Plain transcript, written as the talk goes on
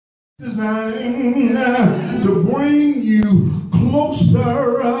Designed to bring you closer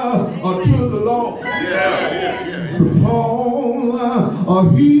to the Lord.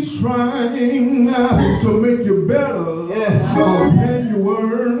 Because he's trying to make you better than you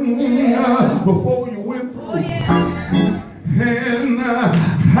were before you went through. And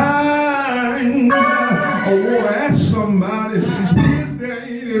I want to ask somebody, is there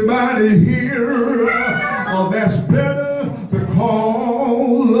anybody here that's better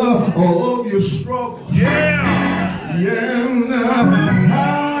because of your struggle?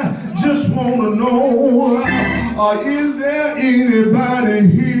 I just want to know, is there anybody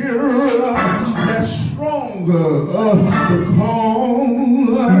here that's stronger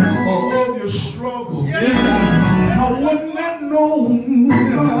because of your struggle? I would not know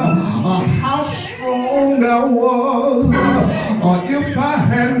how strong I was if I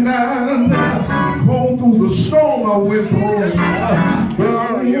had not gone through the storm I went through.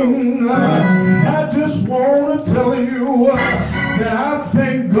 I just want to tell you that I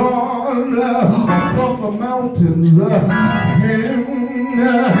thank God for the mountains, and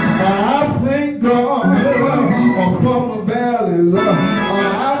I thank God for the valleys.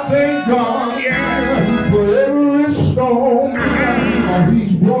 I thank God for every storm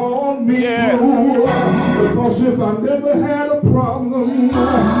he's brought me through. Because if I never had a problem,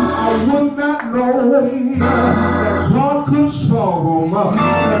 I would not know that God could solve them,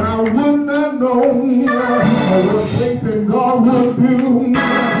 and I would not know what faith in God would do.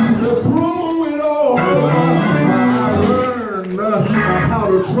 Through it all, I learned how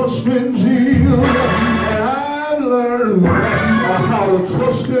to trust in Jesus, and I learned how to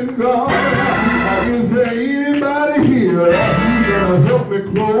trust in God. Is there anybody here that'll help me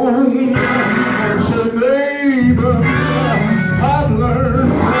close and say, neighbor, I've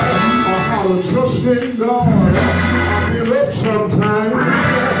learned how to trust in God. I give up sometimes,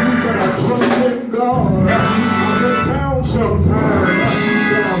 but I trust in God. I get down sometimes,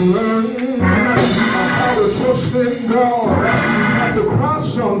 but I'm learning how to trust in God. I have to cry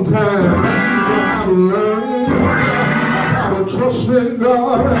sometimes, but I'm learning how to trust in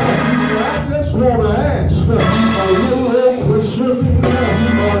God. I just want to ask a little old question,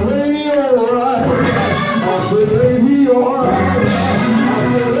 lady alright? I said, lady alright? I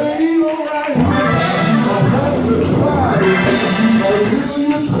said, lady alright? I have to try. Will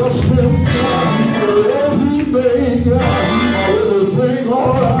you trust him? Will he make everything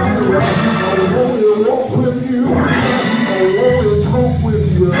alright? I want to walk with you. I want to talk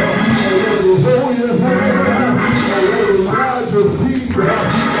with you. I want to hold your hand. I want to ride your feet.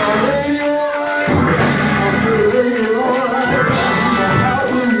 Lady alright? I said, lady alright? How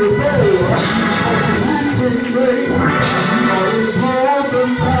do you know? Who can make it's more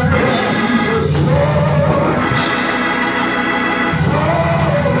than time?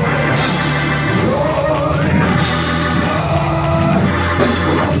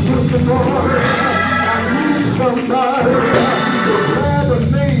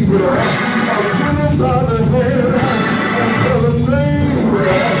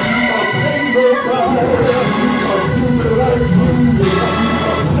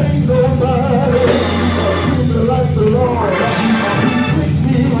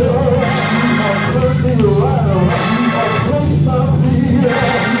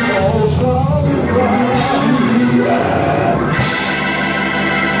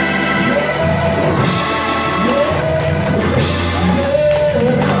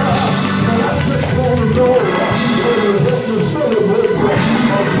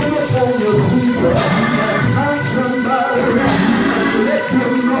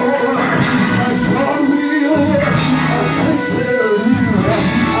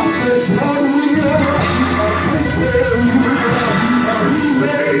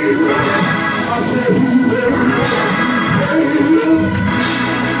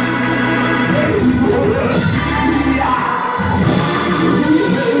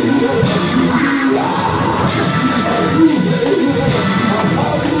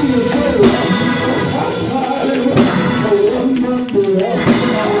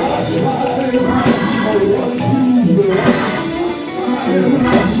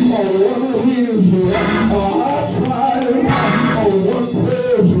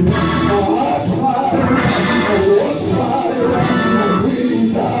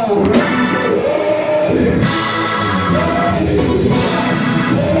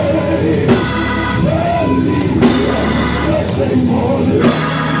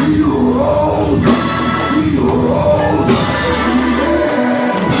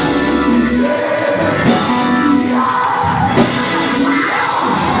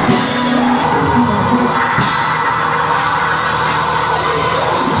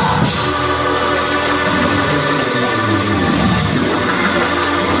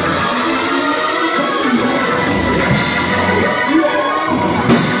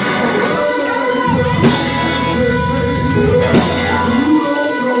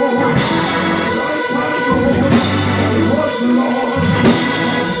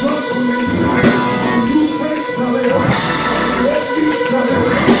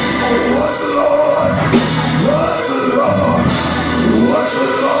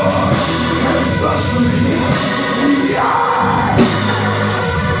 trust me. Yeah.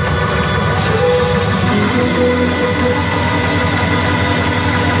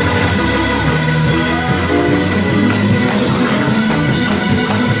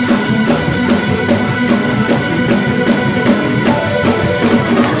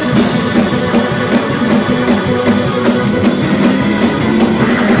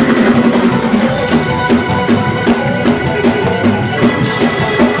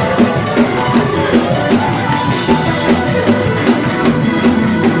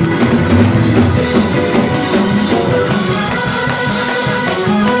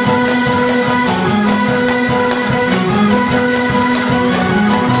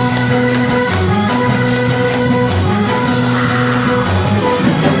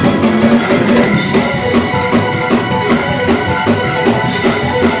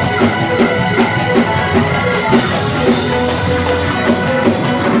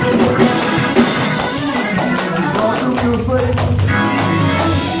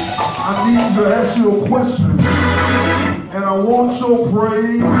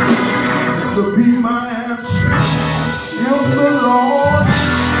 To be my answer. If the Lord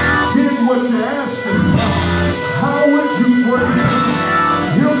did what you asked him, how would you pray?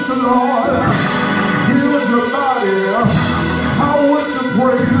 If the Lord healed your body, how would you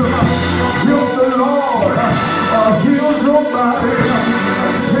pray? If the Lord healed your body,